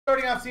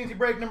Starting off CNC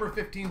break number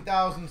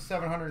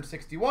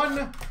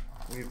 15,761.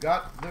 We've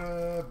got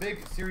the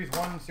big Series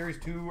 1, Series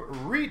 2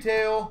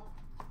 retail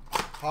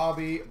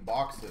hobby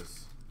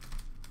boxes.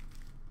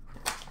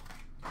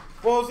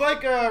 Well, it's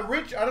like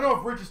Rich. I don't know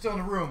if Rich is still in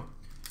the room,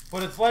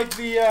 but it's like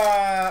the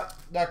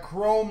that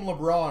Chrome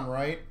LeBron,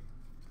 right?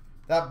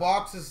 That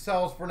box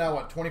sells for now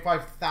what,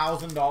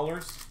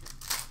 $25,000.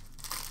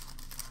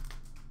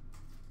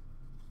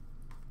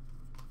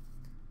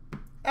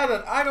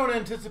 I don't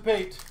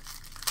anticipate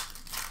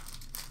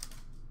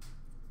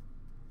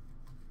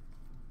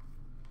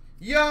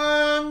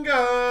Young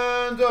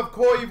Guns of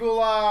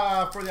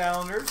Koivula for the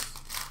Islanders.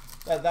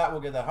 That will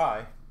get that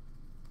high.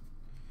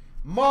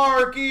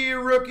 Marquee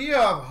rookie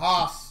of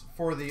Haas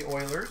for the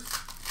Oilers.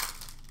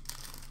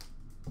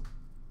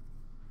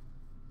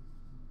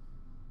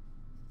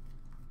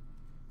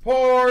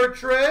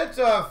 Portrait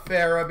of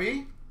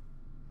Farabee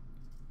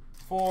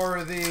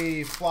for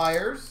the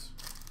Flyers.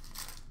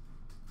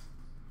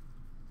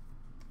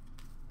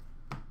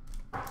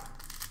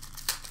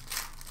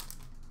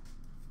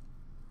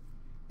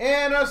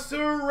 And a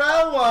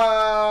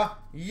Sorella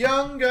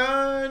Young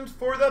Guns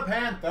for the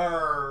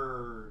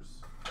Panthers.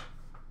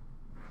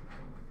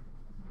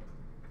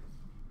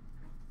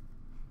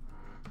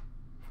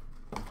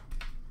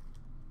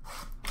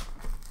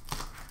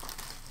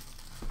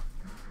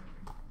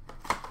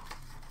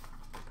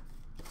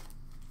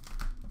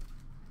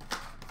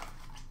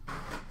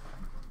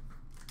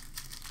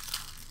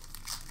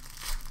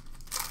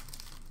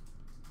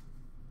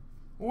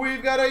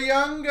 We've got a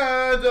Young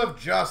Guns of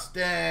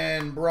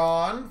Justin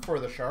Braun for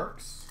the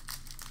Sharks.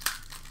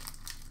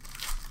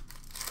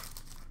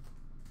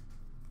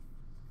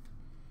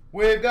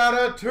 We've got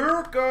a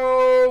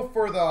Turco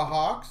for the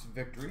Hawks,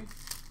 victory.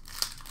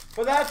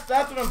 But that's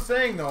what I'm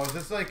saying though, is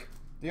it's like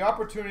the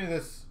opportunity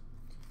this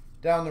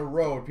down the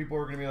road, people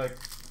are gonna be like,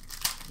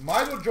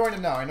 might as well join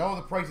him now. I know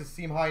the prices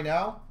seem high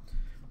now.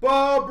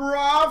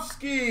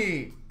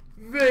 Bobrovsky,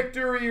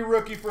 victory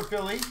rookie for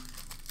Philly.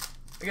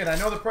 Again, I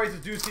know the prices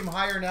do seem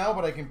higher now,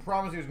 but I can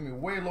promise you it's going to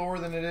be way lower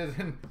than it is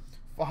in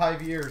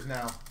 5 years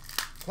now.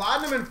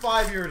 Platinum in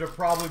 5 years will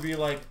probably be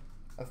like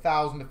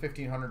 $1,000 to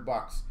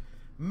 $1,500.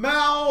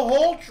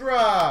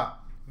 Malhotra,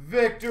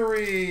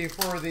 victory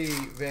for the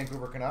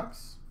Vancouver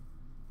Canucks.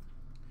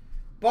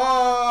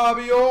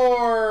 Bobby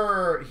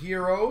Orr,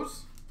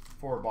 Heroes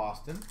for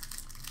Boston.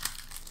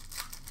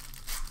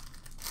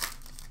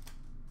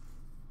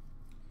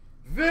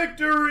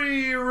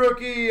 Victory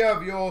rookie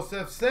of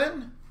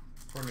Josefson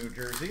for New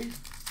Jersey.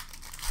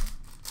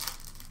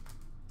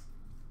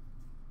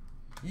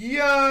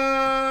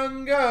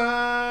 Young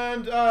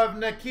Guns of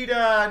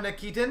Nikita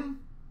Nikitin.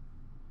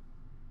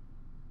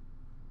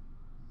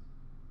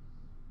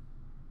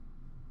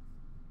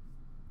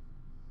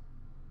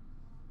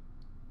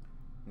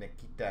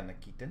 Nikita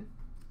Nikitin.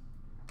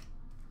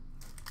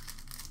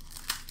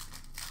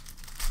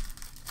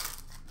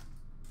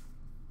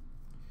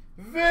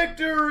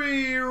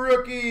 Victory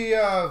rookie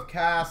of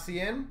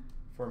Cassian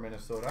for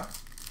Minnesota.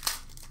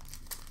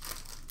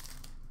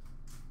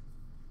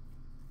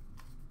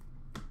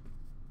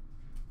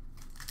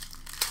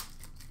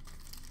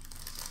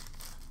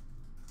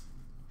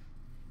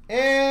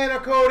 And a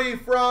Cody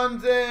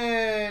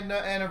Franzen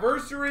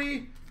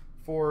anniversary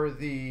for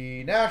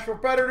the Nashville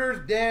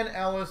Predators. Dan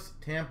Ellis,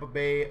 Tampa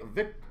Bay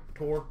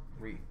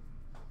victory.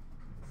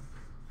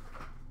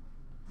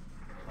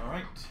 All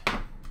right.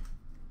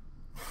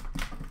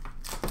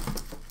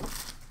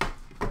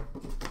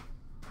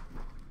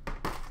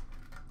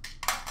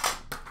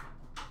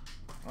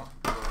 Oh,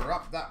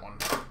 drop that one.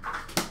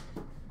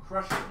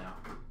 Crush it now.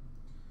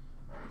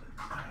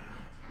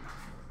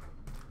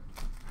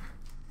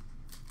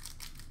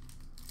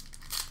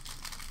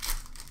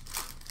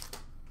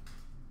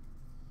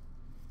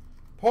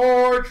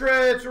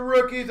 Portraits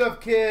rookies of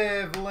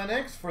Kiv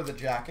Linux for the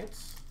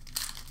Jackets.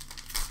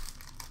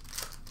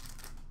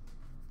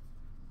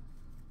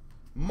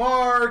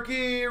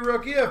 Marquee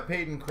rookie of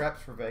Peyton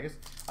Krebs for Vegas.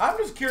 I'm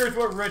just curious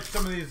what Rich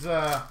some of these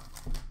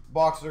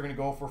boxes are going to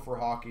go for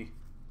hockey.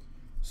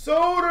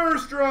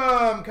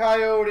 Soderstrom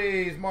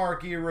Coyotes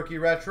marquee rookie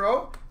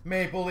retro.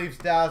 Maple Leafs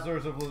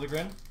Dazzlers of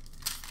Liljegren.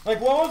 Like,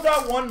 what was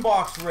that one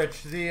box,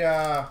 Rich?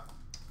 The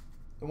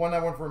one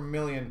that went for $1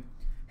 million.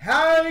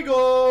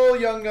 Hagel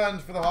Young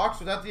Guns for the Hawks.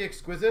 Was that the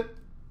Exquisite?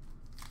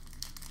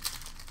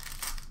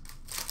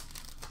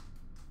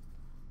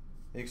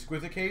 The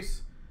Exquisite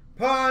case.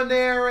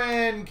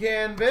 Panarin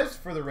Canvas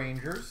for the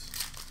Rangers.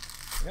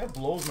 That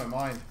blows my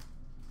mind.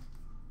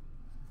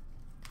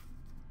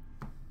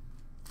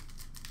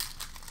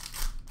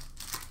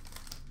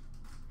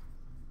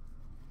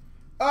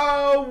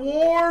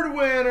 Award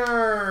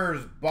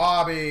winners.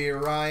 Bobby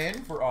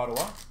Ryan for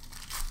Ottawa.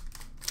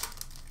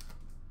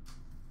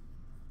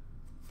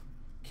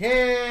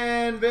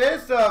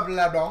 Canvas of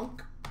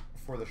LeBlanc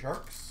for the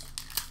Sharks.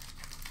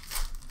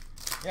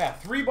 Yeah,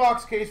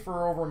 3-box case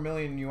for over $1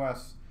 million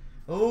US.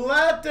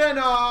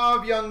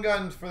 Letanov Young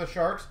Guns for the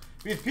Sharks.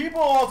 Because people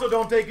also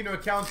don't take into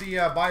account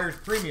the buyer's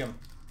premium.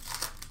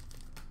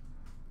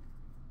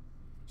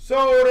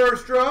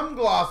 Soderstrom,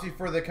 glossy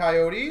for the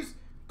Coyotes.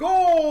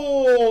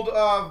 Gold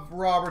of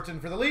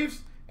Robertson for the Leafs.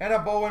 And a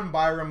Bowen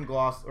Byram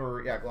glossy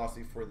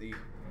for the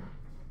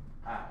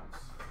Avs.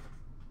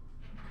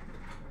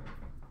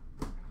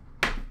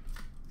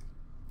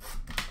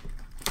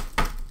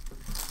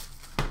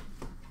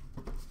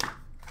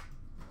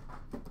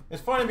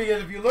 It's funny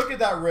because if you look at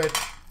that, Rich,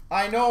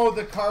 I know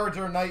the cards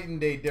are night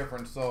and day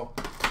different, so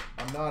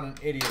I'm not an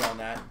idiot on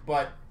that.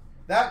 But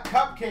that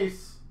cup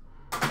case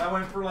that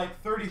went for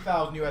like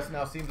 30,000 US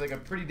now seems like a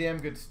pretty damn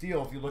good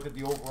steal if you look at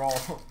the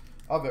overall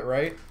of it,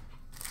 right?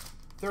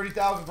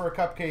 30,000 for a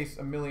cup case,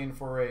 $1 million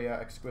for a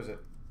exquisite.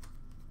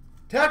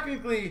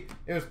 Technically,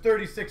 it was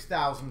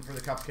 36,000 for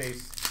the cup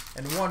case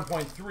and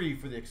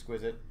 1.3 for the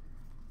exquisite.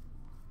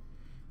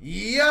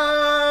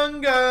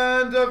 Young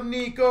Guns of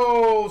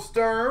Nico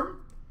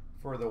Sturm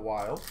for the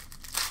Wild.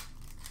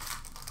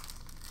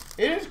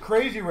 It is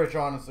crazy, Rich,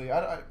 honestly.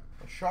 It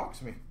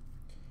shocks me.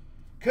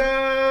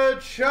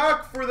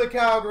 Kachuk for the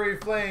Calgary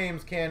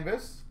Flames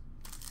canvas.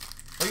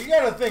 Well, you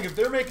got to think, if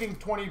they're making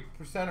 20%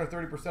 or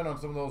 30% on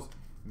some of those $1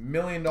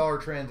 million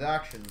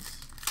transactions,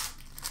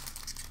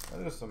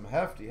 that is some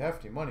hefty,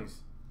 hefty monies.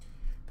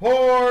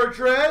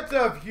 Portrait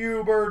of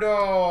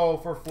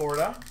Huberdeau for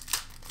Florida.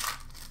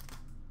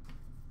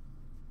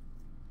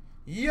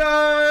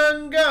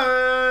 Young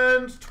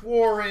Guns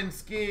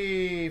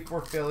Twarynski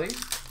for Philly.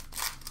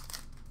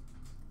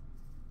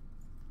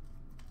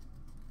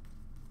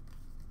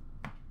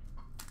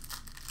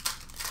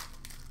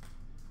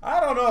 I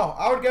don't know.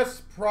 I would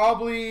guess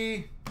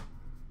probably...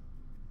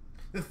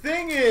 The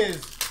thing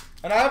is,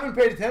 and I haven't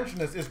paid attention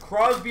to this, is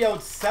Crosby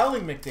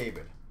outselling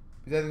McDavid?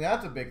 Because I think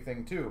that's a big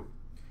thing too.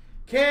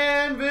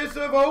 Canvas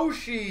of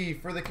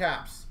Oshie for the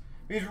Caps.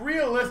 Because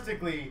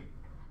realistically,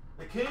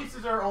 the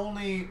cases are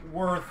only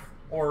worth,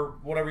 or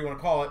whatever you want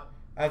to call it,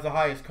 as the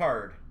highest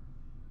card.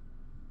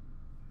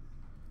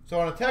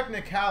 So on a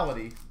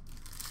technicality,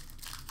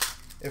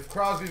 if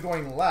Crosby's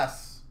going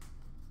less,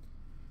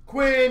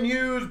 Quinn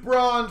Hughes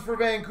bronze for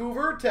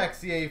Vancouver,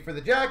 Texier for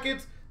the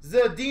Jackets,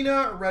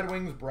 Zadina Red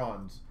Wings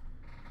bronze.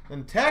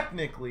 And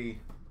technically,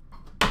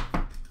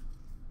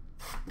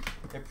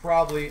 it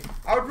probably,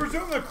 I would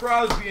presume that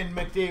Crosby and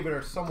McDavid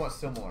are somewhat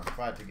similar, if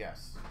I had to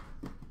guess.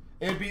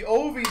 It'd be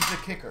Ovi's the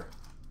kicker.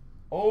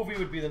 Ovi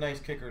would be the nice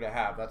kicker to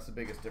have. That's the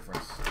biggest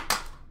difference.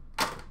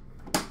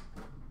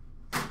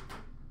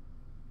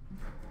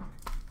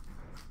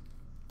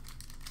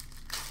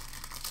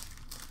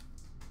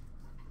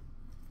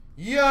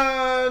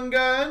 Young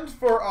Guns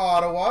for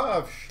Ottawa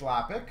of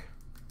Schlappick.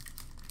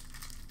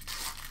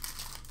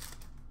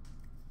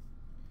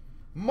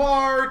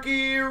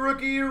 Marquee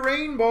Rookie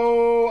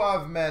Rainbow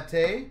of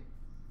Mete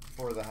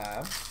for the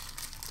Habs.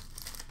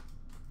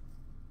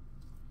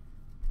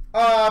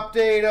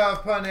 Update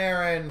of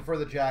Panarin for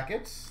the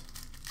Jackets.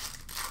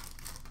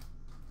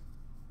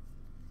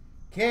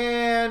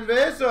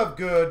 Canvas of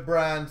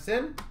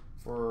Goodbranson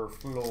for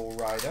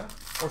Florida.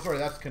 Oh, sorry,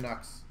 that's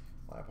Canucks.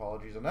 My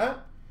apologies on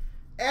that.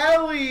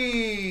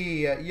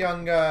 Ellie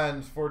Young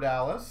Guns for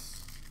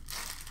Dallas.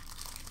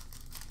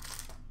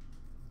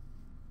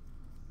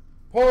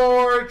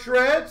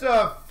 Portraits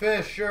of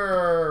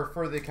Fisher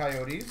for the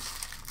Coyotes.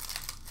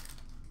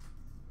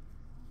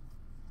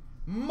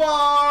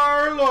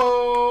 Marlowe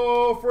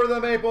for the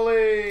Maple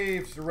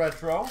Leafs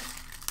retro.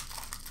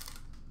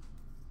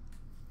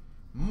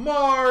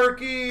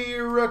 Marquee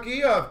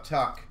Rookie of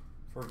Tuck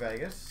for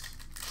Vegas.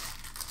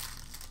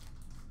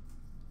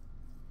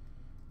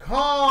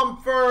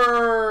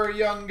 Comfer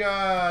Young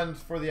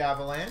Guns for the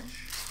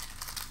Avalanche.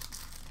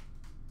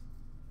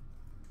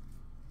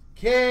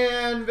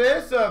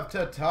 Canvas of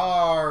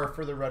Tatar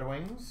for the Red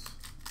Wings.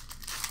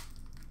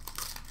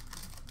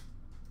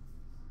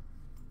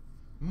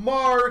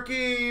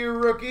 Marquee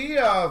Rookie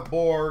of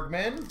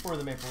Borgman for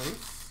the Maple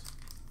Leafs.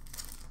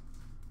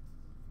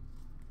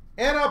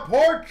 And a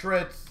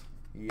portrait,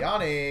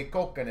 Jani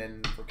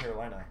Kokkonen for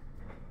Carolina.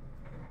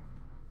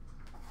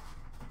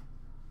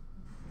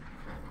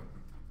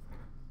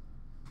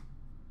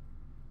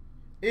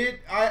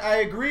 I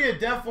agree, it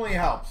definitely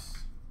helps.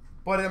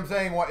 But I'm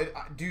saying,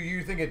 do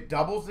you think it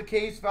doubles the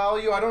case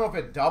value? I don't know if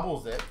it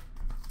doubles it,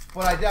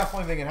 but I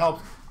definitely think it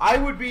helps. I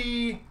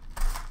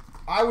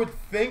would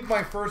think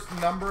my first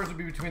numbers would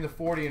be between the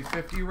 40 and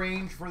 50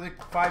 range for the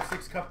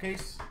 5/6 cup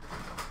case.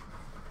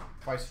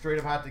 If I straight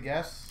up had to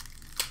guess.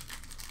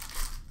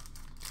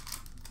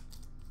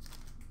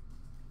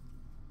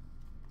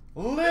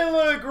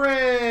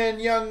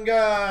 Liljegren Young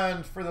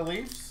Guns for the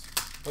Leafs.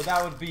 But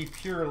that would be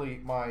purely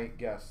my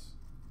guess.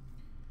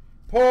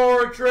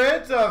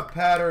 Portraits of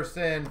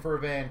Patterson for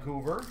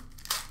Vancouver.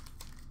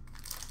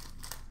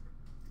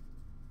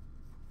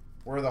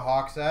 Where are the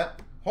Hawks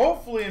at?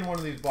 Hopefully in one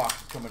of these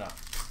boxes coming up.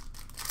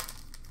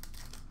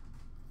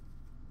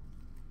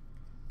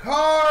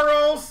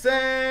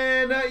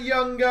 Carlson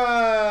Young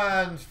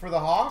Guns for the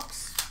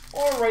Hawks.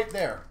 Or right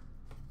there.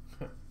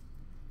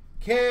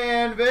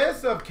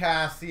 Canvas of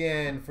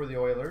Cassian for the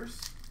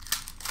Oilers.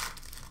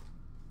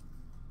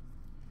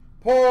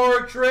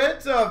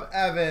 Portrait of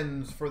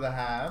Evans for the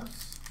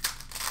Habs.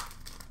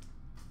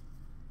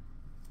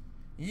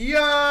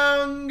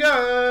 Young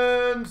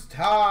Guns,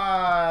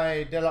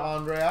 Ty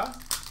Dellandrea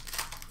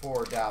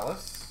for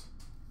Dallas.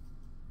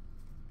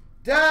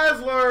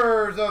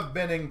 Dazzlers of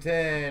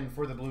Bennington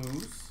for the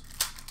Blues.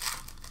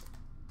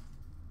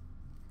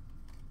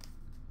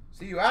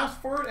 See, you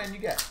ask for it and you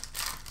get it.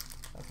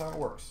 That's how it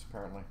works,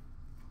 apparently.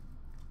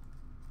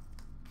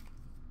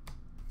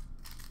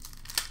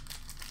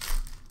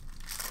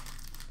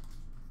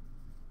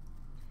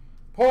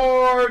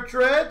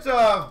 Portrait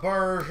of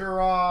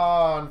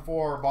Bergeron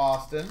for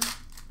Boston.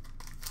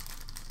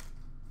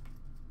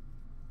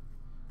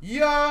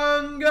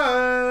 Young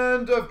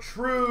Guns of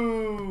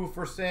True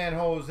for San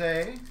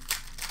Jose.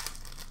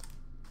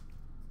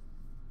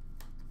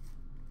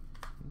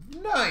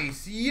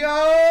 Nice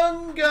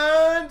Young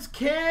Guns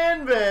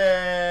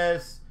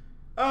canvas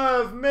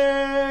of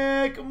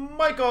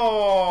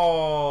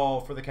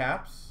McMichael for the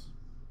Caps.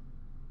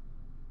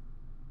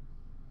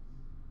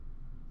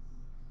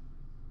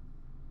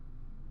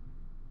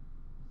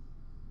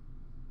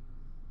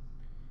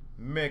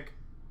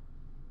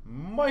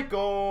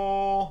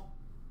 McMichael.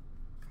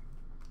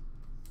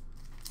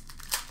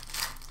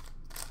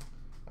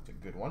 That's a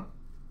good one.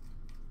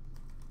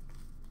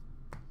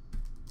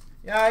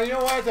 Yeah, you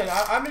know what?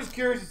 I'm just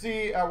curious to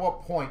see at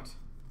what point.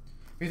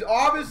 Because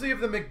obviously if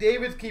the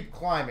McDavids keep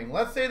climbing,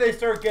 let's say they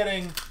start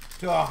getting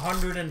to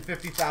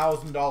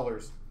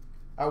 $150,000.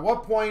 At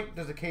what point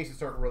does the case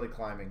start really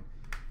climbing?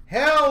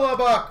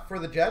 Hellebuck for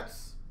the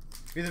Jets.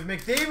 Because if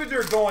McDavids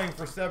are going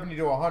for 70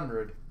 to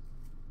 100,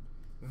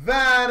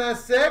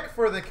 Vanasek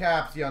for the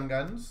Caps Young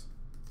Guns.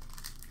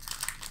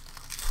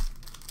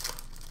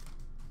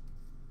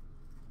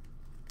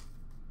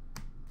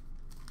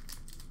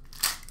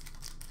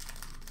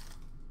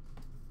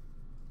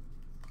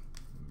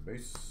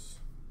 Base.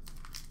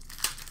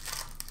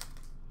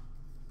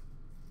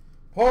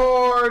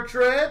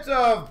 Portrait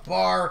of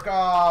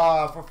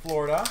Barkov for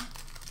Florida.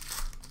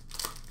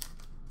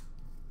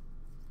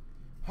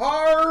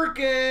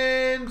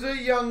 Harkins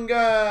Young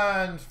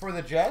Guns for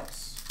the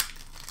Jets.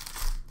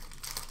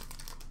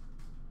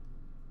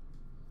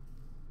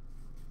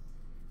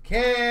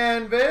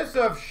 Canvas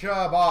of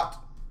Shabbat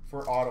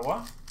for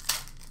Ottawa.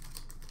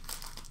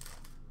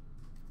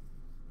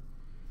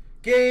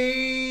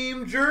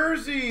 Game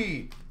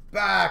jersey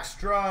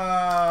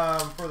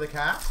Backstrom for the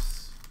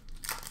Caps.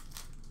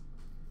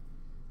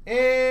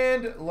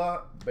 And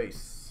La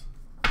Base.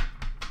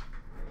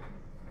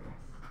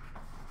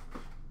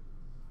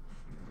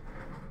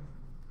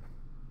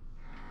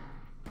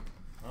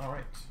 All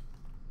right.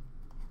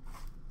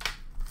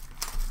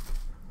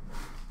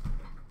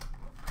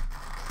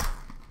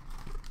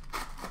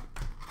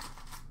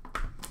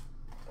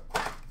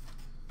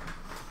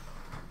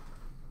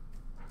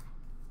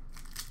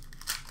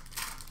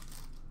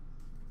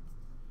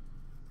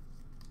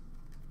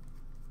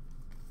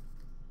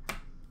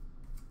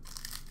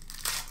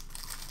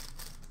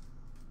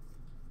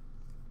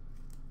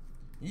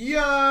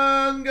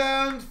 Young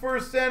Guns for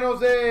San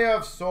Jose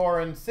of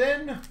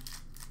Sorensen.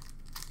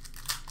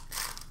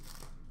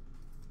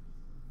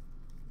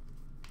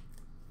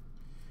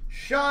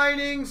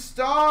 Shining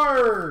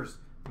Stars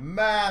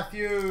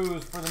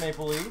Matthews for the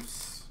Maple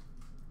Leafs.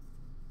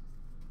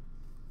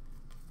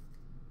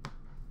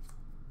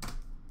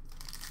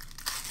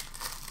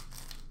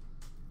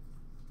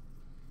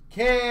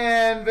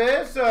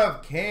 Canvas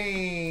of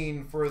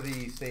Kane for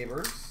the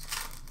Sabres.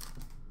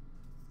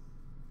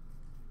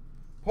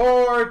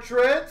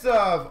 Portraits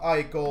of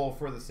Eichel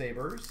for the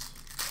Sabres.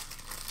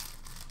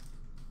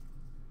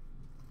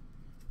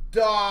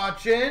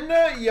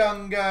 Dotchin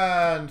Young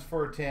Guns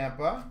for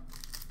Tampa.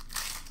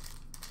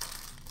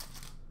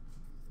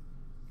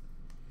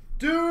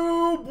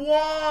 Dubois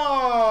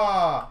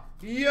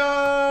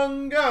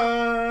Young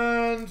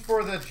Guns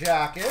for the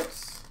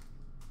Jackets.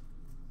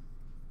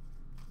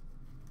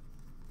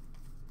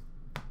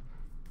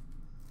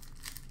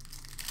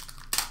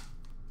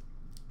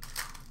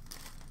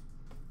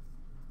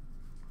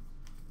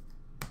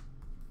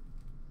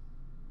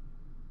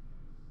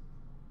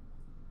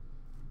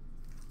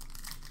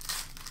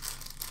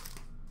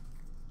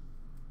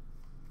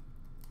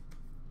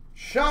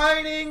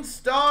 Shining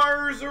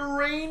Stars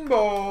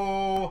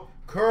Rainbow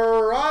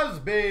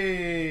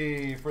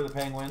Crosby for the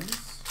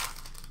Penguins.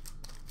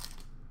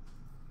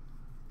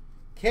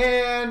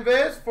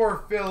 Canvas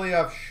for Philly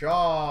of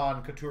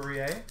Sean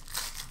Couturier.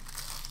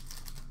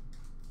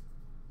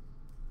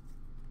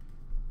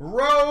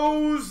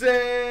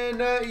 Rosen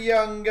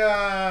Young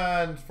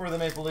Guns for the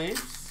Maple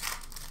Leafs.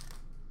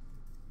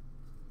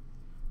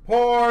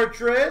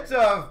 Portrait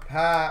of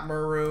Pat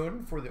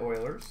Maroon for the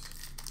Oilers.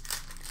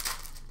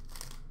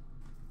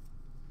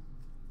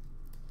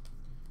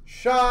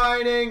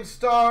 Shining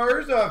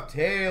Stars of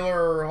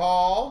Taylor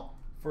Hall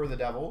for the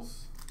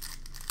Devils.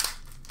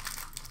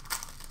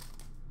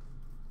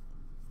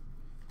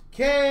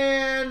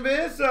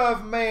 Canvas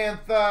of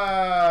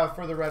Mantha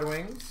for the Red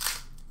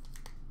Wings.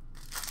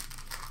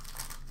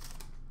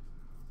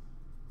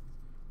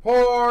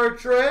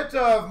 Portrait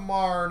of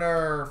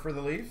Marner for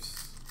the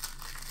Leafs.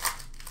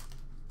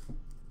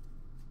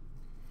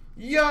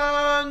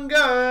 Young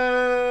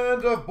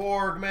Guns of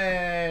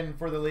Borgman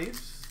for the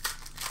Leafs.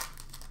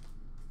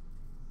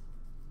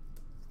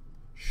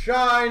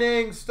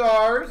 Shining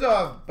Stars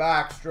of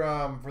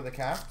Backstrom for the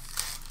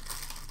Caps.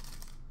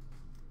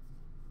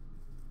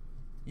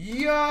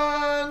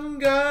 Young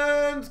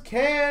Guns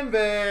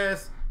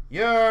Canvas,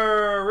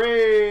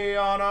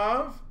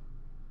 Urianov.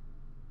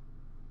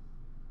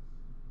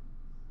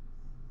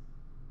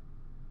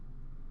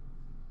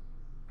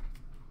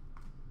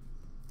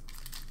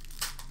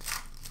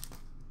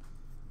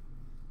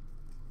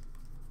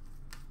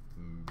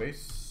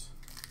 Base.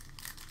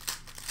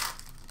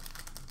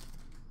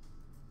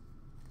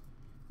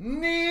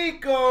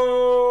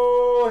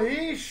 Nico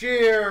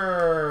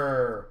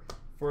Hischier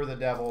for the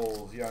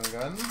Devils, Young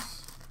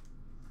Guns.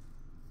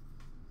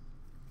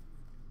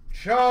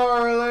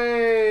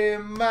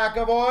 Charlie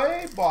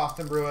McAvoy,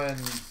 Boston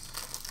Bruins,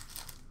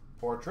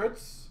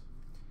 Portraits.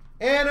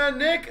 And a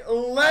Nick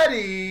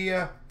Leddy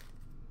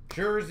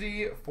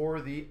jersey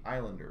for the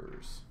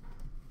Islanders.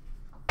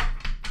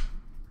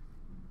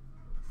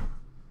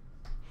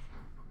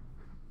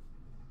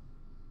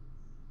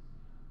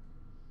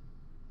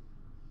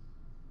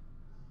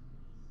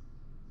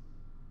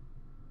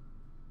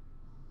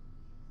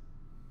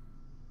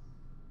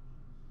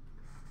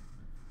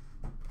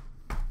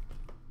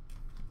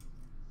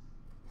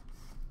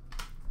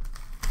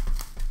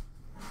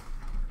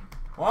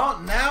 Well,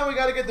 now we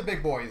got to get the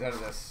big boys out of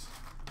this.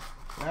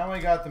 Now we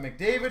got the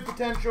McDavid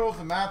potentials,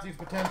 the Matthews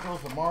potentials,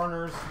 the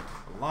Marners,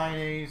 the Line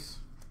A's.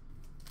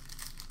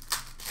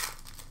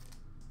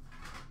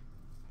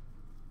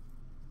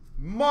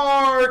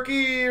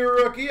 Marquee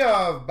rookie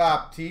of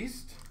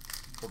Baptiste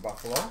for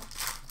Buffalo.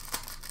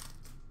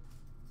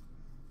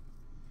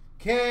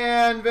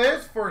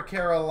 Canvas for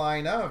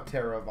Carolina of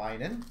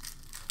Teravainen.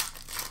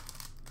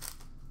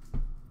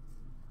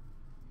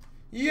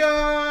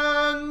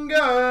 Young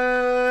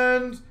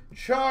Guns,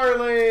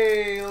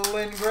 Charlie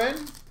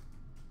Lindgren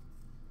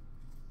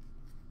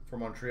for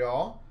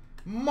Montreal.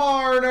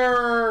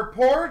 Marner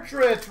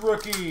Portraits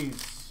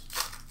rookies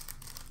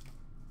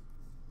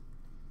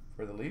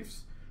for the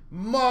Leafs.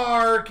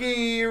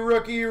 Marquee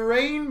rookie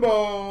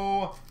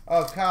rainbow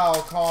of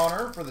Kyle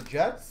Connor for the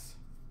Jets.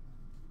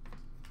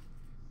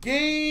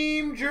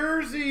 Game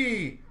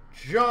jersey,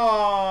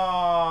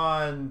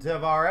 John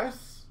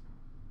Tavares.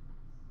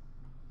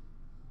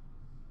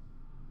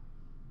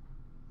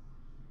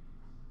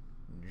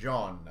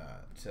 John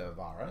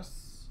Tavares.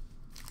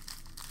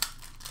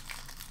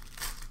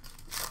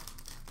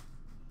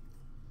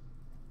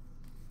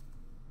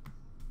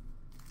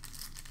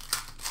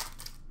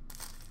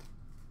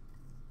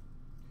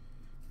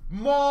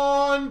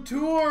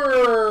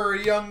 Montour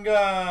Young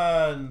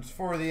Guns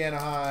for the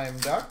Anaheim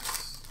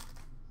Ducks.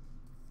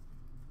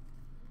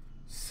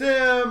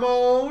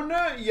 Simone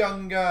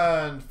Young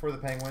Guns for the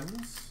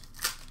Penguins.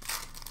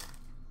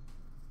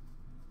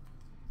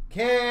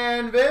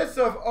 Canvas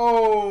of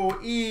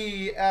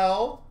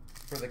OEL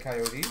for the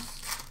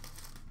Coyotes.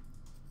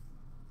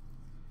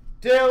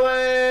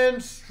 Dylan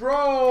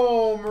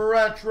Strome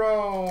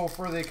retro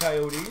for the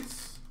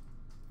Coyotes.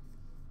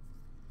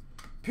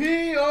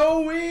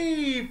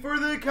 POE for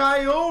the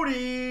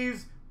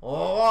Coyotes,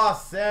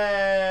 Lawson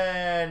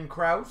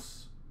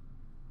Krause.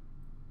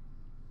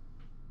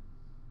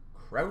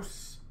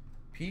 Krause,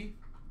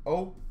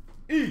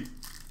 P-O-E.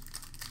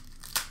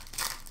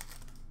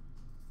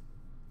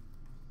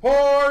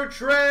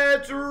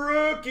 Portraits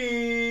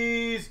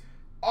rookies,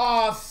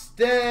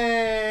 Austin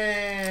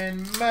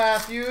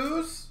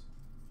Matthews.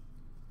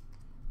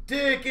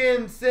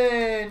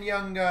 Dickinson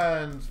Young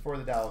Guns for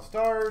the Dallas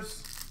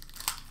Stars.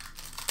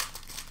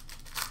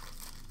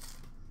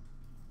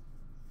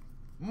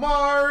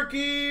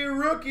 Marquee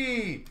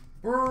rookie,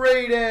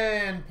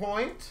 Braden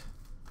Point.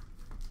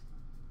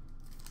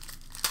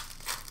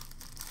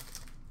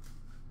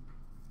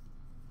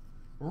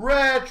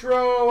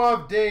 Retro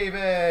of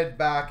David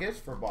Backes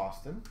for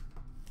Boston.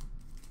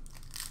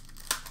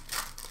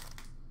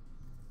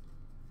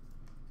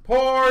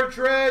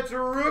 Portraits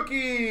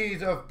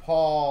rookies of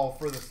Paul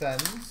for the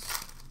Sens.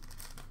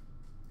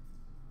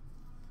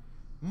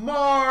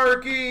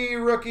 Marquee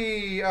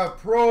rookie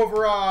of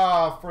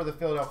Provorov for the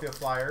Philadelphia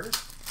Flyers.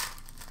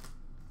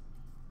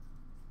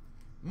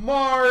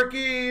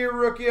 Marquee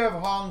rookie of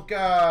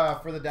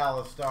Honka for the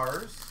Dallas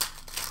Stars.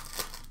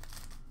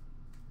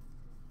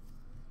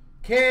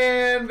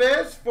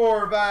 Canvas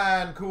for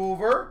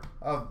Vancouver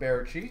of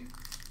Berchi.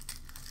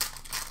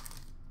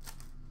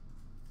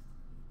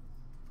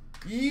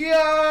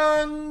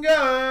 Young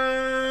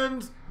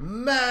Guns,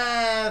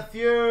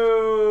 Matthew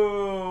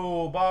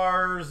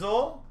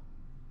Barzal.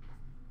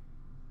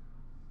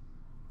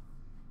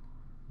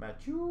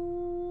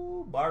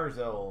 Matthew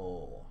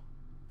Barzal.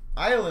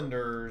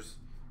 Islanders,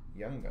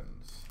 Young Guns.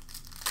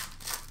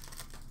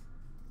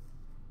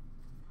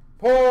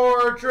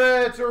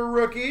 Portraits or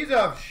rookies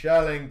of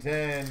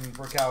Shellington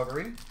for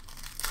Calgary.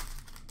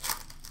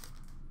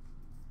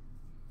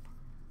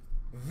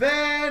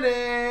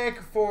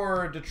 Vanek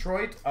for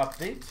Detroit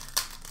update.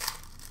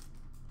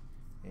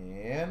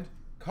 And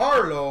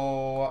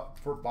Carlo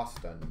for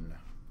Boston.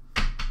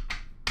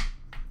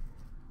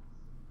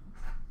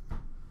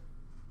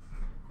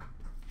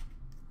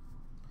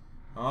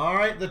 All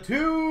right, the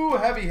two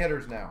heavy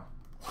hitters now.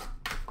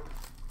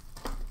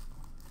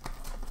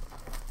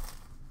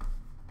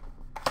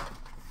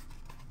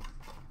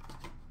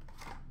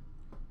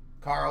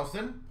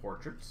 Carlson,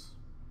 portraits,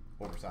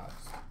 oversized.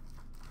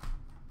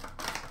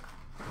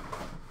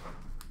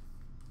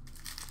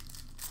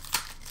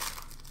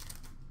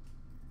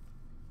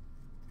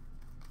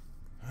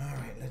 All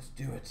right, let's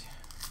do it.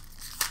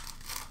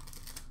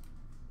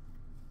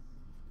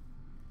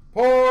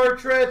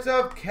 Portraits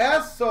of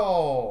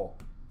Kessel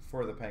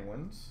for the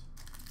Penguins.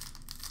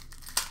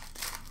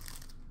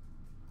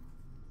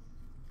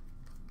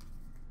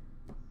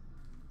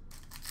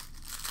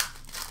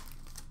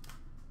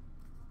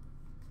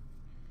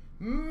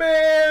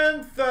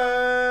 Mantha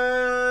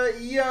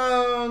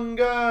Young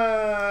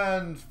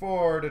Guns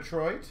for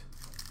Detroit.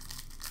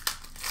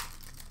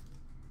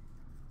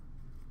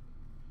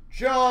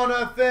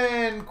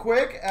 Jonathan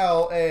Quick,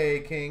 LA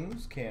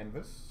Kings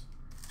canvas.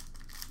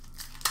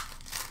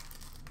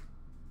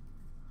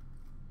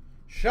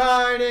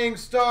 Shining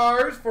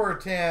Stars for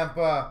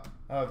Tampa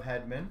of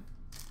Hedman.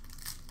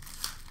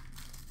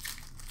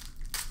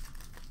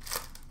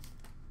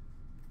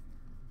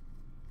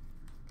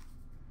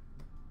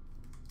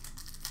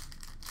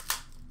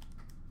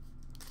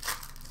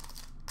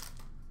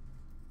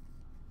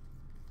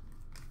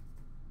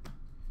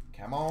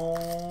 Come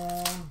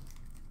on.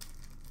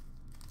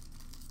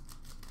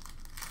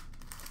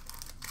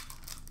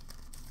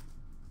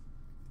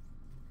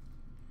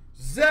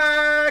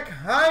 Zach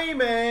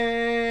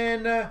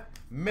Hyman,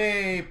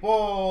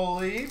 Maple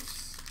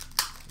Leafs,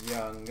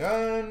 Young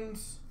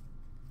Guns,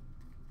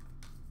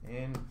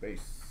 and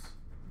base.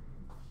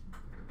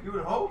 You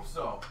would hope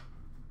so.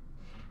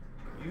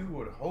 You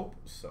would hope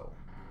so.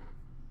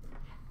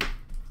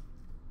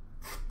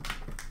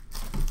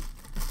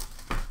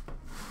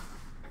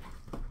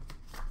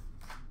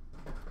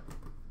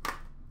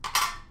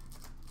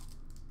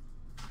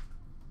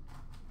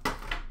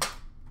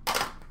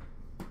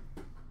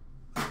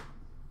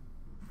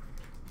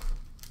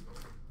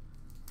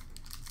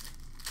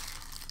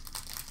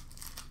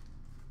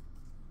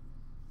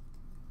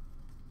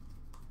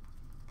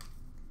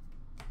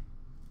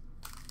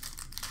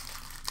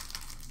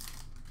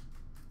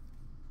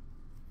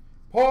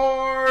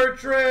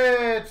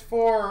 Portraits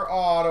for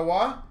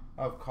Ottawa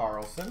of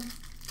Carlson.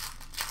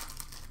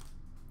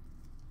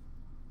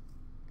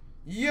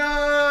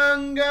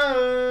 Young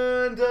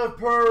Guns of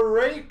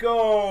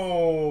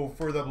Parayko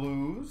for the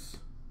Blues.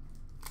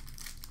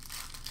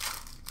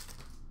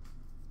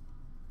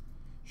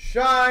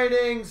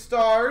 Shining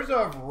Stars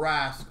of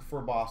Rask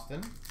for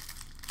Boston.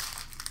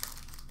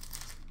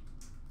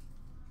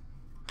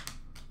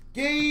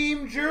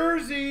 Game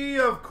jersey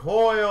of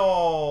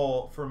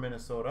Coyle for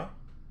Minnesota.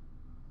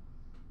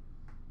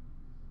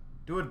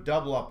 Do a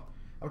double up.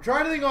 I'm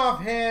trying to think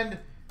offhand.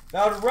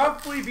 That would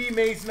roughly be,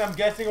 Mason, I'm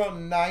guessing about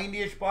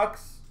 90-ish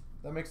bucks.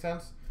 That makes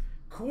sense.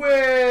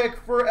 Quick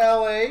for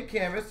LA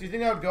canvas. Do you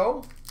think that would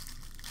go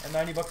at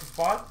 90 bucks a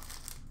spot?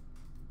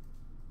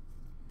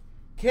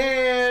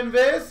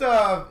 Canvas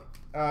of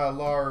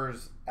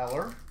Lars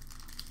Eller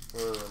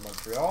for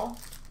Montreal.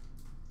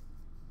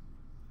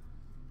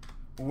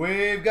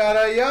 We've got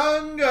a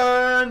Young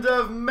Guns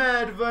of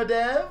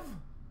Medvedev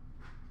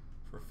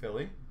for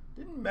Philly.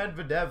 Didn't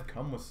Medvedev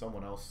come with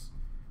someone else?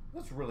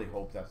 Let's really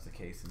hope that's the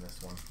case in this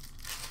one.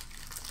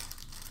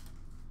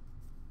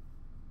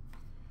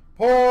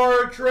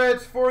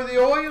 Portraits for the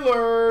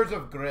Oilers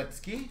of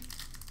Gretzky.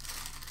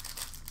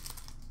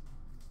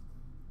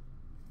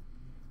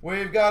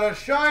 We've got a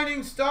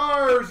Shining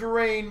Stars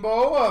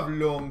rainbow of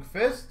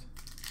Lundqvist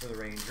for the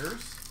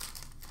Rangers.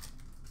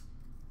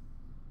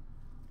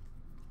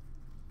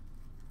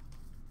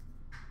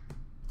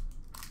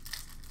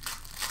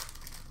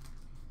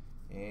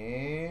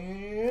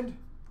 And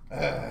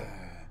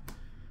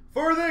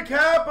for the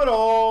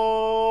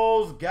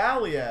Capitals,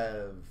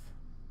 Galiev.